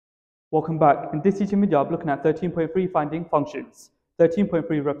Welcome back. In this teaching video, I'm looking at 13.3 finding functions.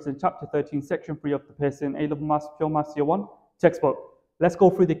 13.3 represents chapter 13, section 3 of the Pearson A level Maths Pure Maths Year 1 textbook. Let's go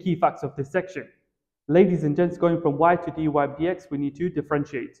through the key facts of this section. Ladies and gents, going from y to dy by dx, we need to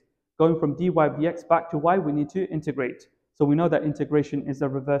differentiate. Going from dy by dx back to y, we need to integrate. So we know that integration is the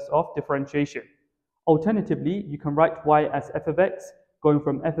reverse of differentiation. Alternatively, you can write y as f of x. Going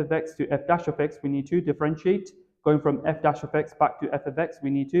from f of x to f dash of x, we need to differentiate. Going from f dash of x back to f of x, we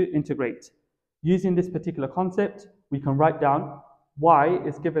need to integrate. Using this particular concept, we can write down y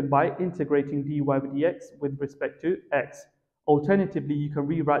is given by integrating dy by dx with respect to x. Alternatively, you can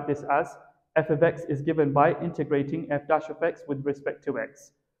rewrite this as f of x is given by integrating f dash of x with respect to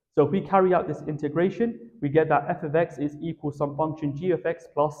x. So if we carry out this integration, we get that f of x is equal some function g of x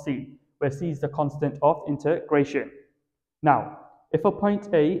plus c, where c is the constant of integration. Now, if a point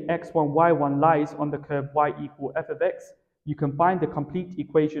A, x1, y1 lies on the curve y equal f of x, you can find the complete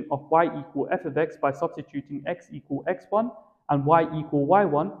equation of y equal f of x by substituting x equal x1 and y equal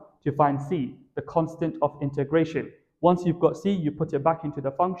y1 to find c, the constant of integration. Once you've got c, you put it back into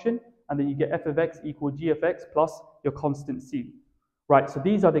the function, and then you get f of x equal g of x plus your constant c. Right, so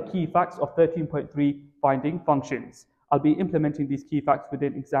these are the key facts of 13.3 finding functions. I'll be implementing these key facts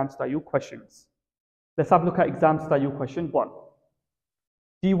within exam-style questions. Let's have a look at exam-style question 1.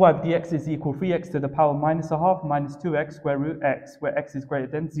 dy by dx is equal 3x to the power minus a half minus 2x square root x, where x is greater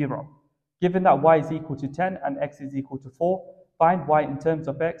than 0. Given that y is equal to 10 and x is equal to 4, find y in terms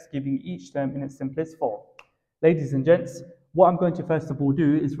of x, giving each term in its simplest form. Ladies and gents, what I'm going to first of all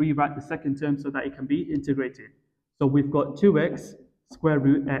do is rewrite the second term so that it can be integrated. So we've got 2x square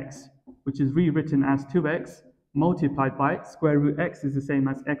root x, which is rewritten as 2x multiplied by square root x is the same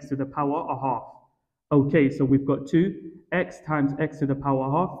as x to the power a half. Okay, so we've got 2x times x to the power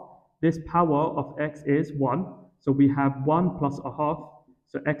half. This power of x is 1. So we have 1 plus a half.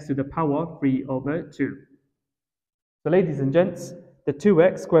 So x to the power 3 over 2. So ladies and gents, the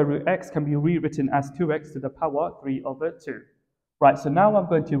 2x square root x can be rewritten as 2x to the power 3 over 2. Right, so now I'm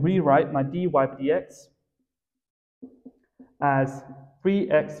going to rewrite my dy by dx as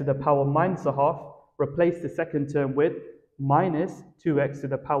 3x to the power minus a half. Replace the second term with minus 2x to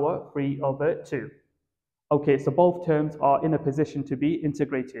the power 3 over 2. Okay, so both terms are in a position to be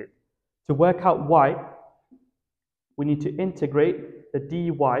integrated. To work out y, we need to integrate the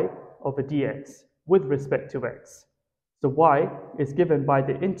dy over dx with respect to x. So y is given by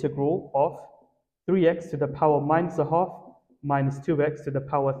the integral of 3x to the power minus a half minus 2x to the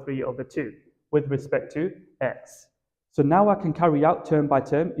power 3 over 2 with respect to x. So now I can carry out term by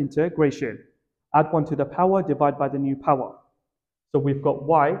term integration. Add 1 to the power, divide by the new power. So we've got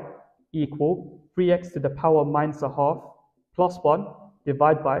y equal 3x to the power minus a half plus 1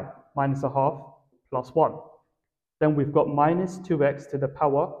 divided by minus a half plus 1. Then we've got minus 2x to the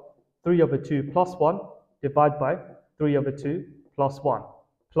power 3 over 2 plus 1 divided by 3 over 2 plus 1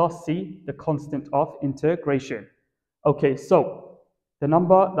 plus c, the constant of integration. Okay, so the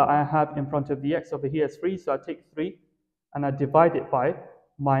number that I have in front of the x over here is 3, so I take 3 and I divide it by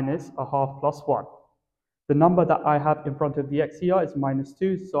minus a half plus 1. The number that I have in front of the x here is minus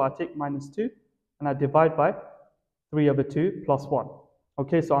 2, so I take minus 2 and I divide by 3 over 2 plus 1.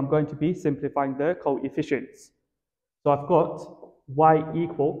 Okay, so I'm going to be simplifying the coefficients. So I've got y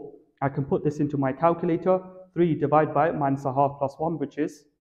equal, I can put this into my calculator, 3 divided by minus a half plus 1, which is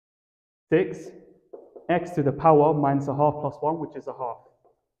 6, x to the power minus a half plus 1, which is a half.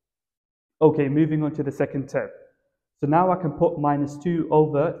 Okay, moving on to the second term. So now I can put minus 2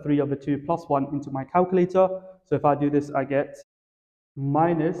 over 3 over 2 plus 1 into my calculator. So if I do this, I get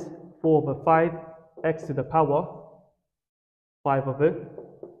minus 4 over 5 x to the power 5 over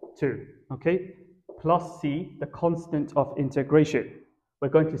 2, okay, plus c, the constant of integration. We're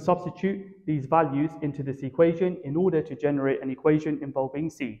going to substitute these values into this equation in order to generate an equation involving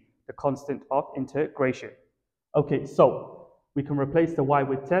c, the constant of integration. Okay, so we can replace the y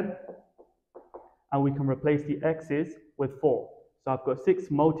with 10, and we can replace the x's with 4. So I've got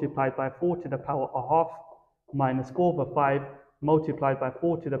 6 multiplied by 4 to the power a half minus 4 over 5 multiplied by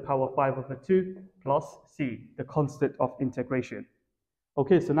 4 to the power 5 over 2 plus c, the constant of integration.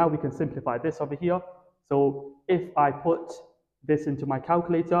 Okay, so now we can simplify this over here. So if I put this into my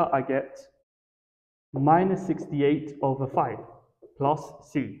calculator, I get minus 68 over 5 plus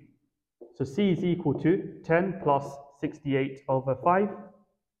c. So c is equal to 10 plus 68 over 5.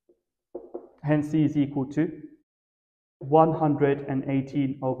 Hence c is equal to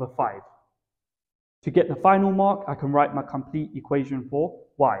 118 over 5. To get the final mark, I can write my complete equation for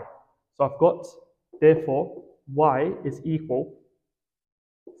y. So I've got, therefore, y is equal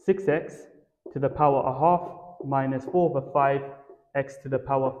 6x to the power a half minus 4 over 5 x to the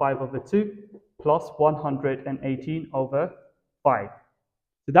power 5 over 2 plus 118 over 5.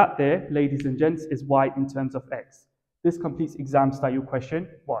 So that there, ladies and gents, is y in terms of x. This completes exam style question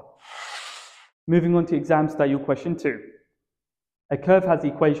 1. Moving on to exam style question 2. A curve has the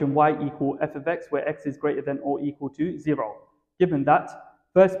equation y equal f of x where x is greater than or equal to 0. Given that,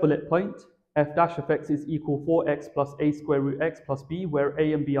 first bullet point, f dash of x is equal 4x plus a square root x plus b where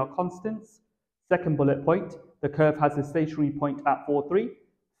a and b are constants. Second bullet point, the curve has a stationary point at 4, 3.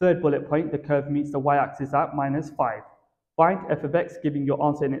 Third bullet point, the curve meets the y-axis at minus 5. Find f of x, giving your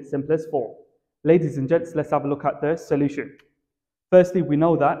answer in its simplest form. Ladies and gents, let's have a look at the solution. Firstly, we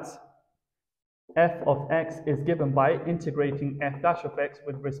know that f of x is given by integrating f dash of x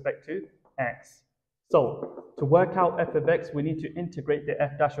with respect to x. So, to work out f of x, we need to integrate the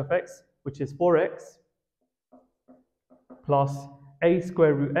f dash of x, which is 4x, plus a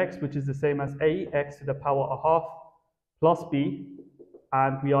square root x, which is the same as a, x to the power a half, plus b,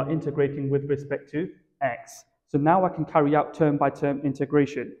 and we are integrating with respect to x. So now I can carry out term by term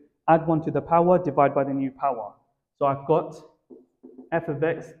integration. Add 1 to the power, divide by the new power. So I've got f of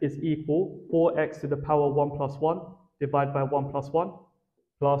x is equal 4x to the power 1 plus 1, divide by 1 plus 1,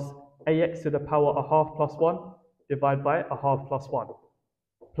 plus ax to the power a half plus 1, divide by a half plus 1,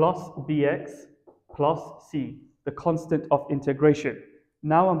 plus bx plus c, the constant of integration.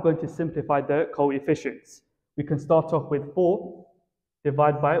 Now I'm going to simplify the coefficients. We can start off with 4,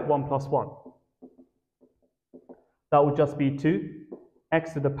 divide by 1 plus 1. That would just be 2,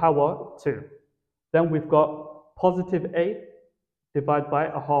 x to the power 2. Then we've got positive a, divide by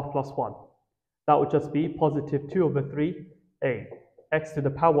a half plus 1. That would just be positive 2 over 3a, x to the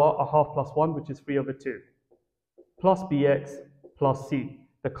power a half plus 1, which is 3 over 2, plus bx plus c,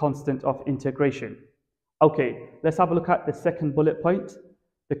 the constant of integration. Okay, let's have a look at the second bullet point.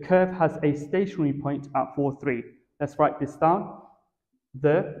 The curve has a stationary point at 4, 3. Let's write this down.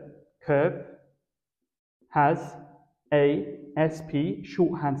 The curve has a SP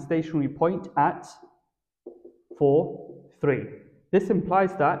shorthand stationary point at 4, 3. This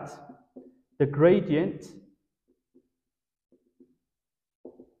implies that the gradient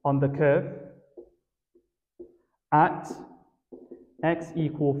on the curve at x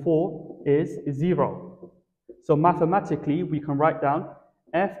equal 4 is 0. So mathematically, we can write down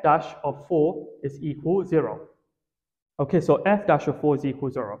f dash of 4 is equal 0. Okay, so f dash of 4 is equal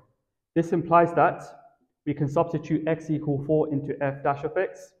 0. This implies that we can substitute x equal 4 into f dash of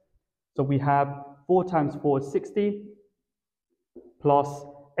x. So we have 4 times 4 is 16, plus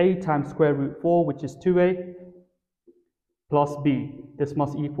a times square root 4, which is 2a, plus b. This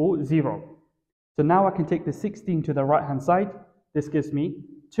must equal 0. So now I can take the 16 to the right hand side. This gives me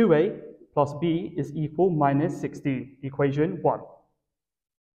 2a plus b is equal minus 16, equation 1.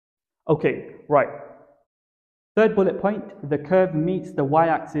 Okay, right. Third bullet point, the curve meets the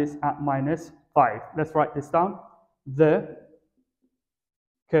y-axis at minus 5. Let's write this down. The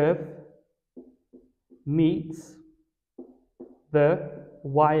curve meets the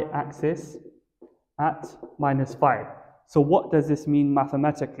y-axis at minus 5. So what does this mean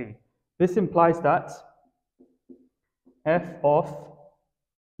mathematically? This implies that f of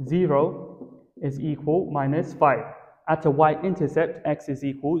 0 is equal minus 5. At a y-intercept, x is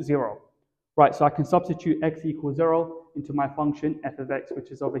equal 0. Right, so I can substitute x equals 0 into my function f of x,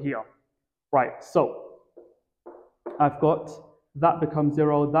 which is over here. Right, so I've got that becomes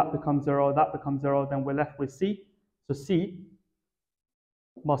 0, that becomes 0, that becomes 0, then we're left with c. So c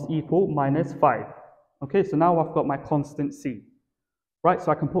must equal minus 5. Okay, so now I've got my constant c. Right,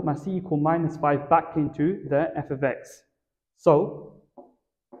 so I can put my c equal minus 5 back into the f of x. So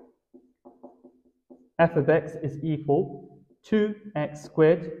f of x is equal 2x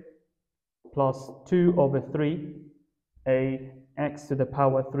squared plus 2 over 3 a x to the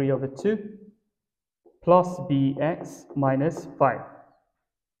power 3 over 2 plus bx minus 5.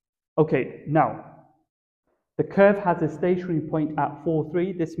 Okay, now the curve has a stationary point at 4,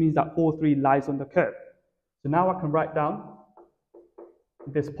 3. This means that 4, 3 lies on the curve. So now I can write down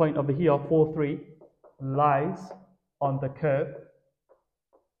this point over here, 4, 3 lies on the curve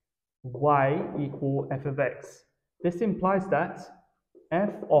y equal f of x. This implies that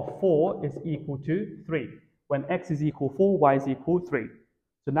f of 4 is equal to 3. When x is equal 4, y is equal 3.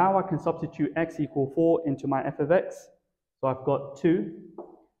 So now I can substitute x equal 4 into my f of x. So I've got 2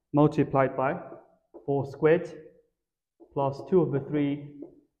 multiplied by 4 squared plus 2 over 3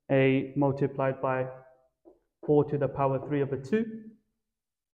 a multiplied by 4 to the power 3 over 2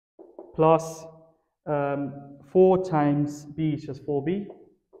 plus 4 times b is just 4b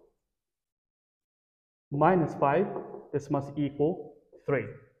minus 5. This must equal 3.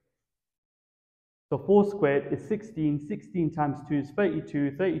 So 4 squared is 16, 16 times 2 is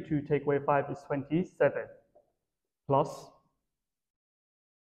 32, 32 take away 5 is 27, plus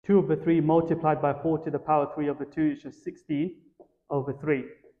 2 over 3 multiplied by 4 to the power 3 over 2 is just 16 over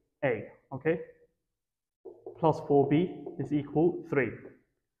 3a, okay? Plus 4b is equal 3.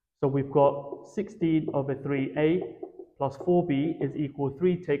 So we've got 16 over 3a plus 4b is equal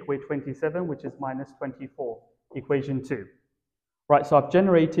 3, take away 27, which is minus 24, equation 2. Right, so I've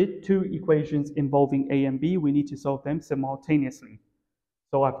generated two equations involving a and b. We need to solve them simultaneously.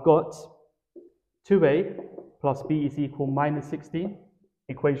 So I've got 2a plus b is equal minus 16,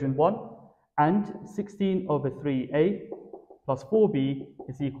 equation 1, and 16 over 3a plus 4b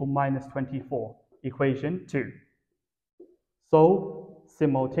is equal minus 24, equation 2. Solve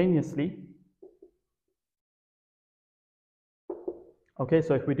simultaneously. Okay,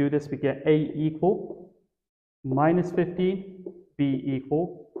 so if we do this, we get a equal minus 15, b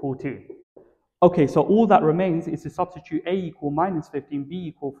equal 14. Okay, so all that remains is to substitute a equal minus 15, b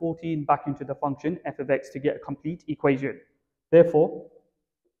equal 14 back into the function f of x to get a complete equation. Therefore,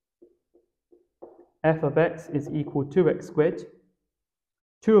 f of x is equal to x squared.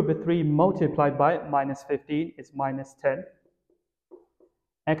 2 over 3 multiplied by minus 15 is minus 10.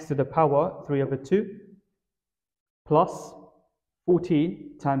 X to the power 3 over 2 plus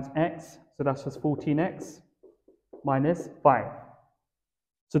 14 times x, so that's just 14x minus 5.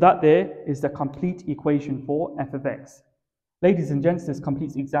 So that there is the complete equation for f of x. Ladies and gents, this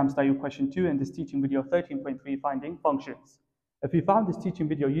completes exam style question 2 and this teaching video 13.3 finding functions. If you found this teaching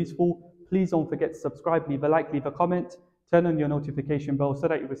video useful, please don't forget to subscribe, leave a like, leave a comment, turn on your notification bell so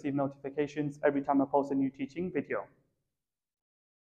that you receive notifications every time I post a new teaching video.